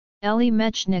Élie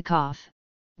Metchnikoff,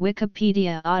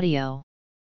 Wikipedia audio.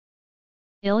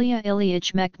 Ilya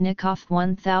Ilyich Metchnikoff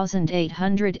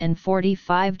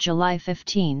 1845 July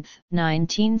 15,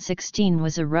 1916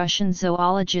 was a Russian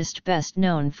zoologist best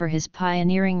known for his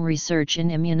pioneering research in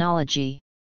immunology.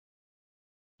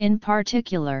 In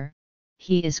particular,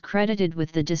 he is credited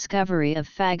with the discovery of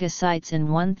phagocytes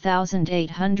in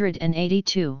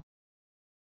 1882.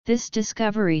 This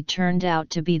discovery turned out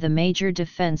to be the major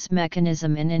defense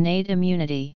mechanism in innate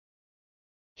immunity.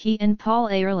 He and Paul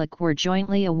Ehrlich were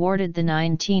jointly awarded the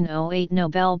 1908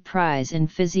 Nobel Prize in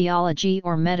Physiology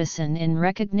or Medicine in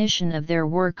recognition of their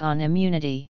work on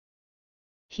immunity.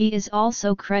 He is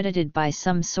also credited by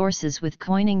some sources with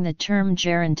coining the term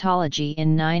gerontology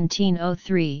in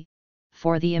 1903,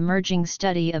 for the emerging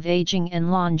study of aging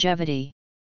and longevity.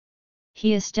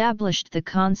 He established the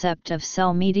concept of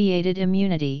cell-mediated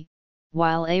immunity,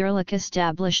 while Ehrlich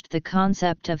established the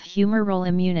concept of humoral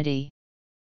immunity.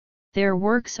 Their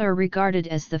works are regarded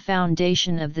as the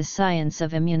foundation of the science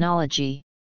of immunology.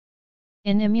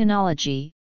 In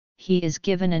immunology, he is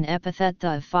given an epithet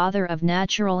the father of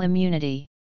natural immunity.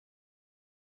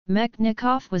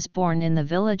 Metchnikoff was born in the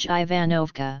village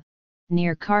Ivanovka,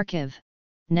 near Kharkiv,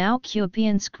 now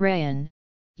Kupiansk Rayon,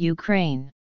 Ukraine.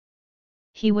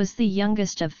 He was the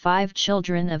youngest of 5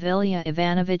 children of Ilya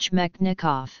Ivanovich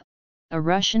Metchnikoff, a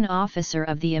Russian officer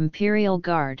of the Imperial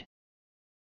Guard.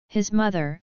 His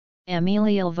mother,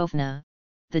 Amelia Lvovna,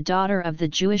 the daughter of the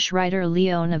Jewish writer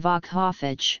Leo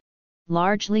Nabokhovich,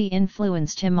 largely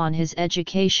influenced him on his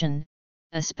education,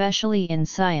 especially in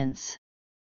science.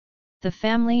 The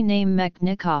family name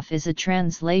Metchnikoff is a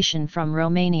translation from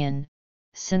Romanian,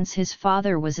 since his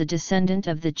father was a descendant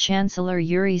of the Chancellor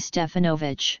Yuri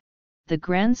Stefanovich, the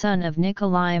grandson of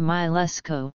Nicolae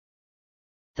Milescu.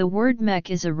 The word Mech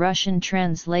is a Russian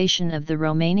translation of the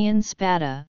Romanian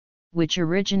spada, which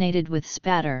originated with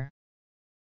spatter.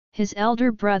 His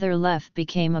elder brother Lev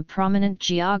became a prominent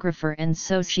geographer and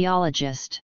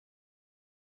sociologist.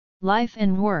 Life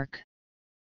and work.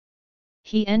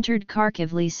 He entered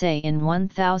Kharkiv Lycée in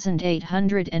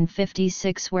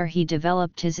 1856 where he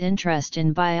developed his interest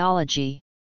in biology.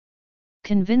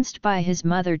 Convinced by his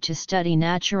mother to study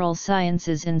natural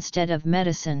sciences instead of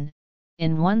medicine,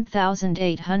 in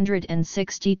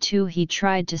 1862 he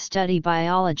tried to study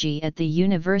biology at the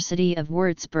University of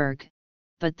Würzburg,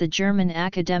 but the German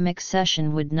academic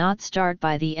session would not start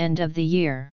by the end of the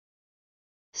year.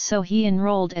 So he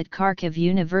enrolled at Kharkiv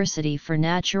University for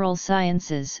Natural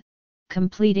Sciences,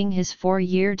 completing his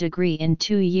 4-year degree in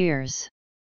 2 years.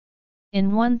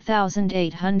 In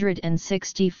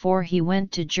 1864 he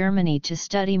went to Germany to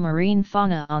study marine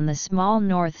fauna on the small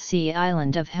North Sea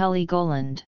island of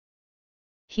Heligoland.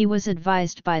 He was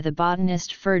advised by the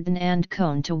botanist Ferdinand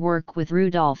Kohn to work with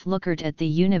Rudolf Lückert at the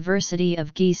University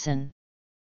of Gießen.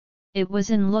 It was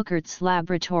in Lückert's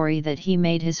laboratory that he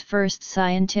made his first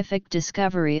scientific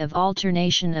discovery of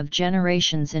alternation of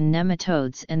generations in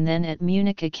nematodes and then at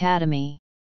Munich Academy.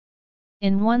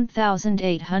 In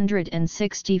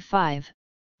 1865,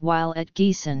 while at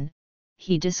Gießen,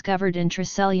 he discovered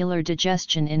intracellular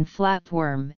digestion in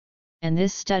flatworm, and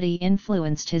this study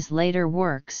influenced his later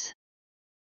works.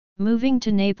 Moving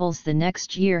to Naples the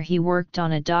next year he worked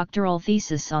on a doctoral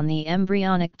thesis on the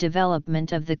embryonic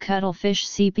development of the cuttlefish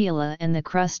Sepiola and the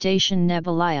crustacean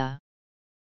Nebulia.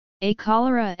 A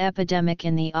cholera epidemic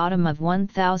in the autumn of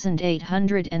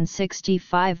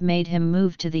 1865 made him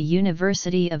move to the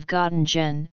University of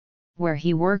Göttingen, where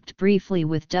he worked briefly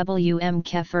with W. M.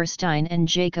 Kefferstein and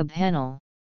Jacob Hennel.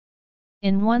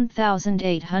 In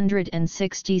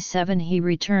 1867 he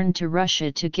returned to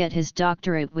Russia to get his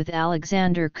doctorate with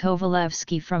Alexander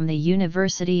Kovalevsky from the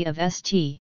University of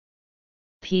St.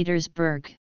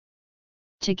 Petersburg.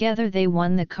 Together they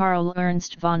won the Karl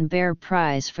Ernst von Baer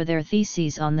Prize for their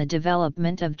theses on the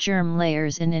development of germ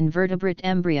layers in invertebrate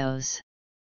embryos.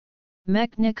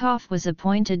 Metchnikoff was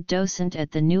appointed docent at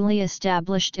the newly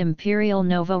established Imperial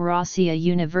Novorossiya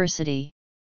University.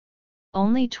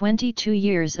 Only 22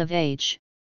 years of age,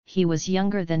 he was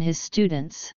younger than his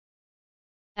students.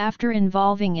 After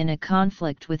involving in a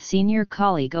conflict with senior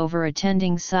colleague over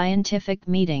attending scientific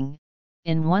meeting,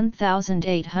 in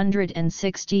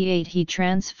 1868 he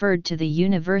transferred to the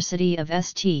University of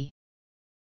St.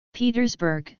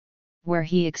 Petersburg, where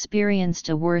he experienced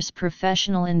a worse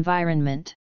professional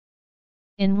environment.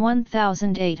 In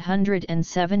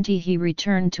 1870 he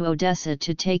returned to Odessa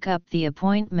to take up the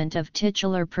appointment of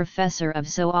titular professor of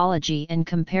zoology and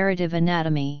comparative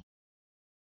anatomy.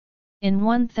 In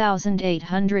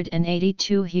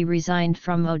 1882 he resigned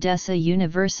from Odessa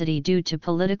University due to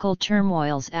political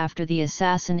turmoils after the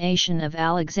assassination of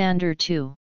Alexander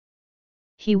II.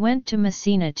 He went to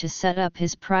Messina to set up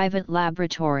his private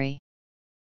laboratory.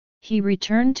 He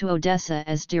returned to Odessa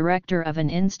as director of an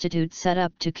institute set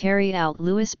up to carry out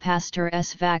Louis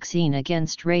Pasteur's vaccine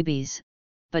against rabies,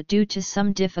 but due to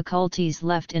some difficulties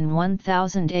left in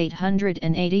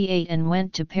 1888 and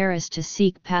went to Paris to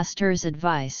seek Pasteur's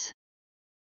advice.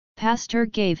 Pasteur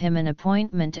gave him an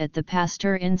appointment at the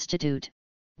Pasteur Institute,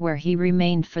 where he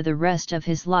remained for the rest of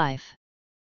his life.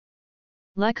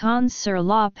 Leçons sur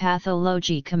la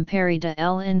pathologie comparée de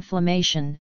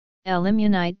l'inflammation,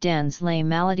 l'immunité dans les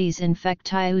maladies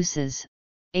infectieuses,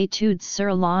 études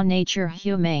sur la nature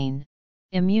humaine,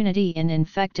 immunity in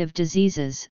infective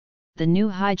diseases, the new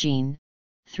hygiene,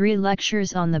 3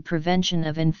 lectures on the prevention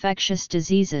of infectious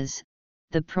diseases,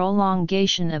 the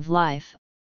prolongation of life,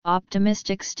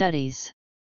 optimistic studies.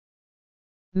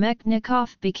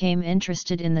 Metchnikoff became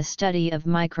interested in the study of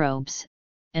microbes,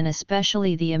 and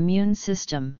especially the immune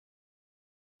system.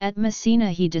 At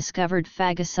Messina he discovered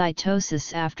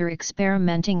phagocytosis after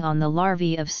experimenting on the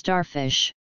larvae of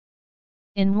starfish.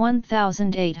 In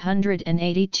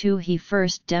 1882 he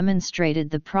first demonstrated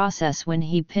the process when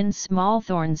he pinned small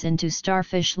thorns into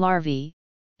starfish larvae,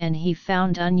 and he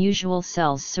found unusual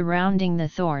cells surrounding the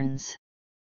thorns.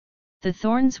 The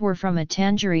thorns were from a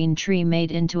tangerine tree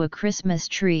made into a Christmas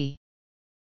tree.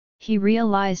 He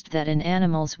realized that in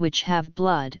animals which have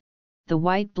blood, the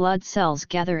white blood cells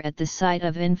gather at the site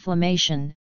of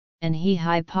inflammation, and he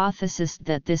hypothesized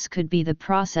that this could be the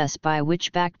process by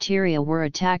which bacteria were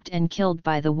attacked and killed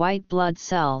by the white blood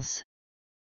cells.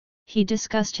 He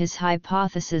discussed his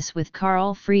hypothesis with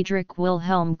Carl Friedrich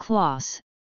Wilhelm Claus,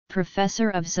 professor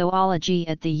of zoology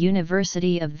at the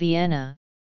University of Vienna,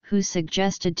 who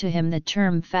suggested to him the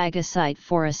term phagocyte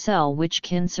for a cell which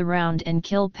can surround and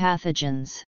kill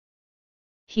pathogens.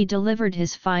 He delivered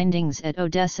his findings at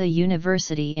Odessa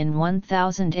University in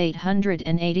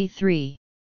 1883.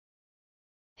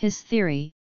 His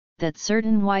theory, that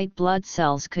certain white blood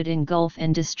cells could engulf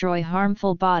and destroy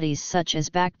harmful bodies such as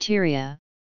bacteria,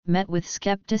 met with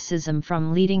skepticism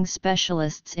from leading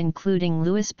specialists including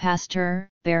Louis Pasteur,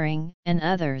 Behring, and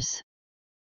others.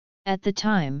 At the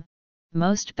time,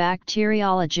 most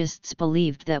bacteriologists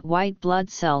believed that white blood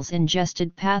cells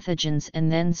ingested pathogens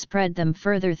and then spread them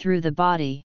further through the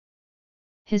body.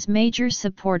 His major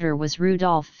supporter was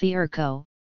Rudolf Virchow,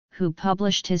 who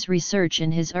published his research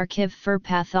in his Archiv für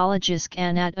pathologische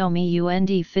Anatomie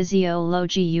und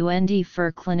Physiologie und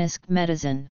für klinische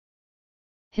Medizin.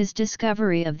 His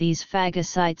discovery of these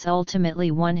phagocytes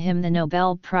ultimately won him the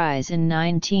Nobel Prize in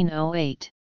 1908.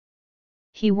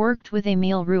 He worked with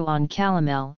Émile Roux on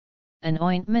calomel, an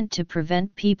ointment to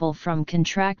prevent people from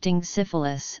contracting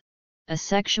syphilis, a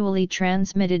sexually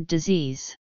transmitted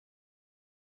disease.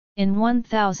 In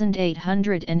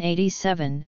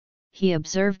 1887, he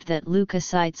observed that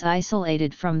leukocytes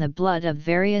isolated from the blood of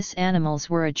various animals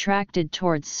were attracted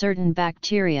towards certain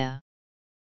bacteria.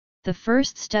 The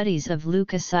first studies of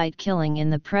leukocyte killing in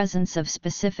the presence of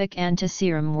specific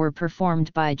antiserum were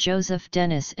performed by Joseph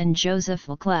Denis and Joseph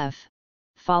Leclerc,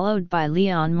 followed by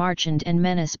Leon Marchand and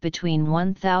Menis between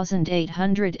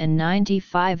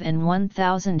 1895 and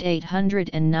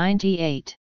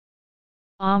 1898.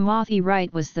 Amothi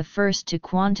Wright was the first to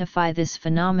quantify this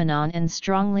phenomenon and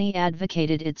strongly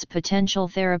advocated its potential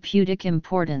therapeutic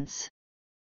importance.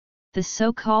 The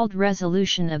so-called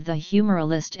resolution of the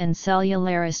humouralist and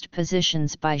cellularist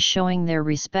positions by showing their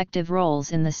respective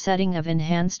roles in the setting of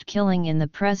enhanced killing in the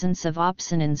presence of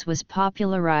opsonins was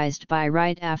popularized by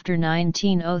Wright after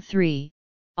 1903,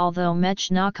 although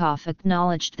Metchnikoff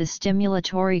acknowledged the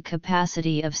stimulatory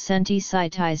capacity of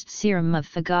sensitized serum of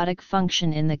phagotic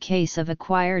function in the case of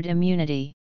acquired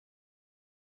immunity.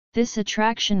 This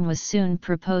attraction was soon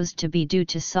proposed to be due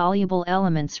to soluble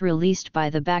elements released by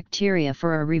the bacteria.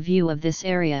 For a review of this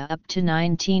area up to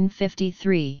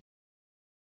 1953.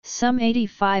 Some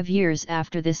 85 years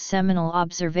after this seminal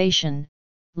observation,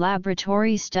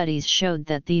 laboratory studies showed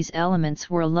that these elements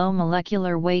were low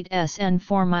molecular weight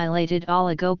SN-formylated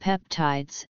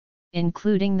oligopeptides,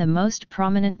 including the most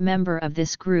prominent member of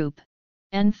this group,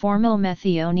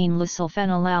 N-formylmethionine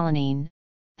lysylphenylalanine,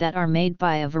 that are made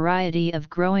by a variety of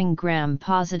growing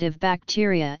gram-positive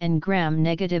bacteria and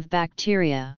gram-negative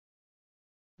bacteria.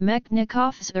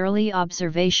 Metchnikoff's early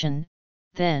observation,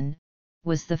 then,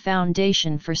 was the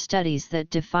foundation for studies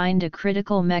that defined a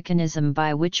critical mechanism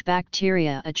by which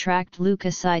bacteria attract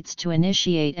leukocytes to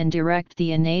initiate and direct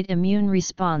the innate immune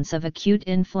response of acute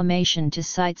inflammation to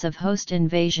sites of host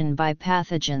invasion by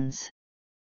pathogens.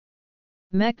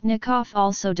 Metchnikoff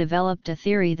also developed a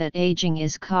theory that aging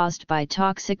is caused by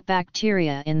toxic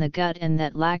bacteria in the gut and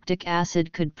that lactic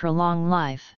acid could prolong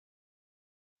life.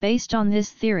 Based on this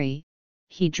theory,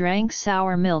 he drank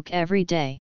sour milk every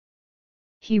day.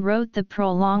 He wrote The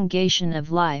Prolongation of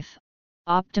Life,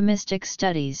 Optimistic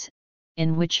Studies,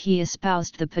 in which he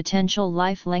espoused the potential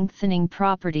life-lengthening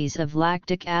properties of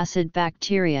lactic acid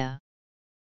bacteria.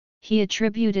 He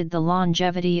attributed the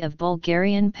longevity of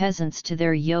Bulgarian peasants to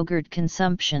their yogurt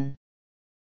consumption.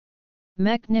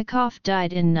 Metchnikoff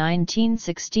died in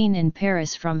 1916 in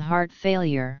Paris from heart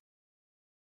failure.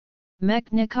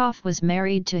 Metchnikoff was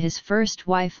married to his first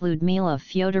wife Ludmila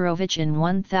Fyodorovich in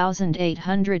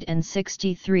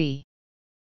 1863.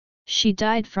 She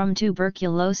died from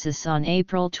tuberculosis on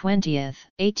April 20,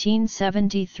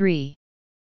 1873.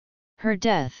 Her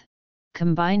death,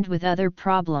 combined with other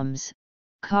problems,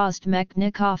 caused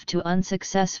Metchnikoff to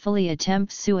unsuccessfully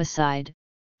attempt suicide,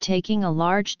 taking a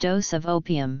large dose of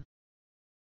opium.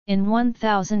 In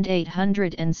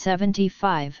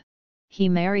 1875, he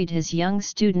married his young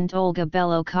student Olga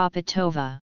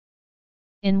Belokopitova.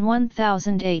 In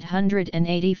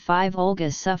 1885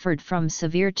 Olga suffered from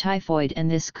severe typhoid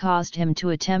and this caused him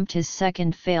to attempt his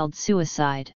second failed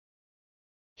suicide.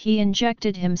 He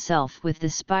injected himself with the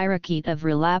spirochete of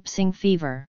relapsing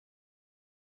fever.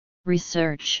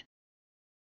 Research.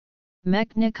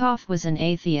 Metchnikoff was an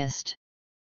atheist.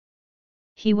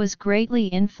 He was greatly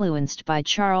influenced by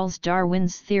Charles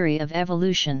Darwin's theory of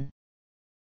evolution.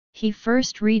 He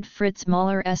first read Fritz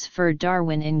Müller's Für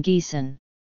Darwin in Gießen.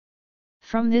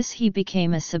 From this he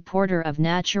became a supporter of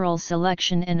natural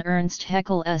selection and Ernst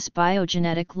Haeckel's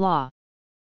biogenetic law.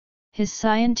 His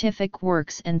scientific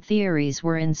works and theories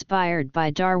were inspired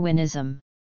by Darwinism.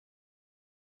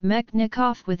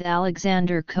 Metchnikoff with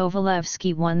Alexander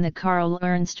Kovalevsky won the Karl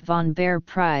Ernst von Baer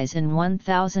Prize in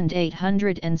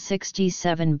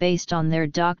 1867 based on their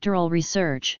doctoral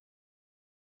research.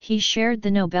 He shared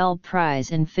the Nobel Prize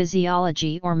in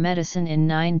Physiology or Medicine in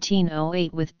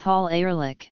 1908 with Paul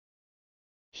Ehrlich.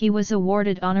 He was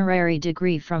awarded honorary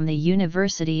degree from the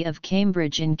University of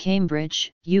Cambridge in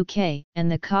Cambridge, UK,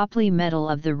 and the Copley Medal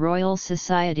of the Royal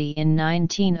Society in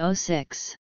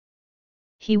 1906.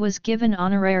 He was given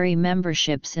honorary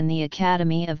memberships in the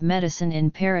Academy of Medicine in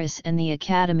Paris and the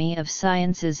Academy of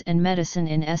Sciences and Medicine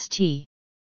in St.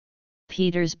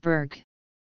 Petersburg.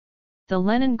 The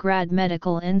Leningrad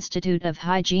Medical Institute of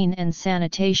Hygiene and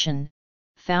Sanitation,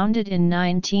 founded in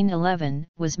 1911,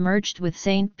 was merged with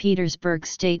St. Petersburg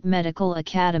State Medical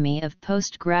Academy of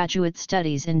Postgraduate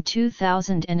Studies in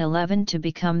 2011 to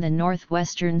become the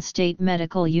Northwestern State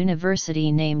Medical University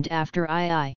named after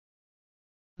II.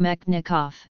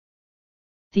 Metchnikoff.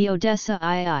 The Odessa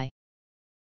II.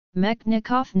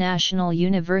 Metchnikoff National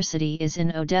University is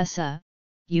in Odessa,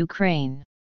 Ukraine.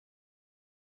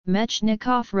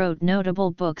 Metchnikoff wrote notable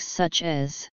books such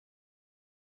as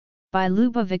By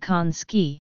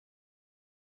Lubavikansky,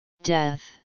 Death,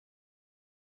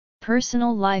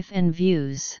 Personal Life and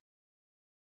Views,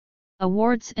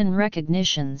 Awards and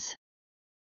Recognitions,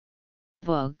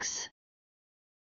 Books.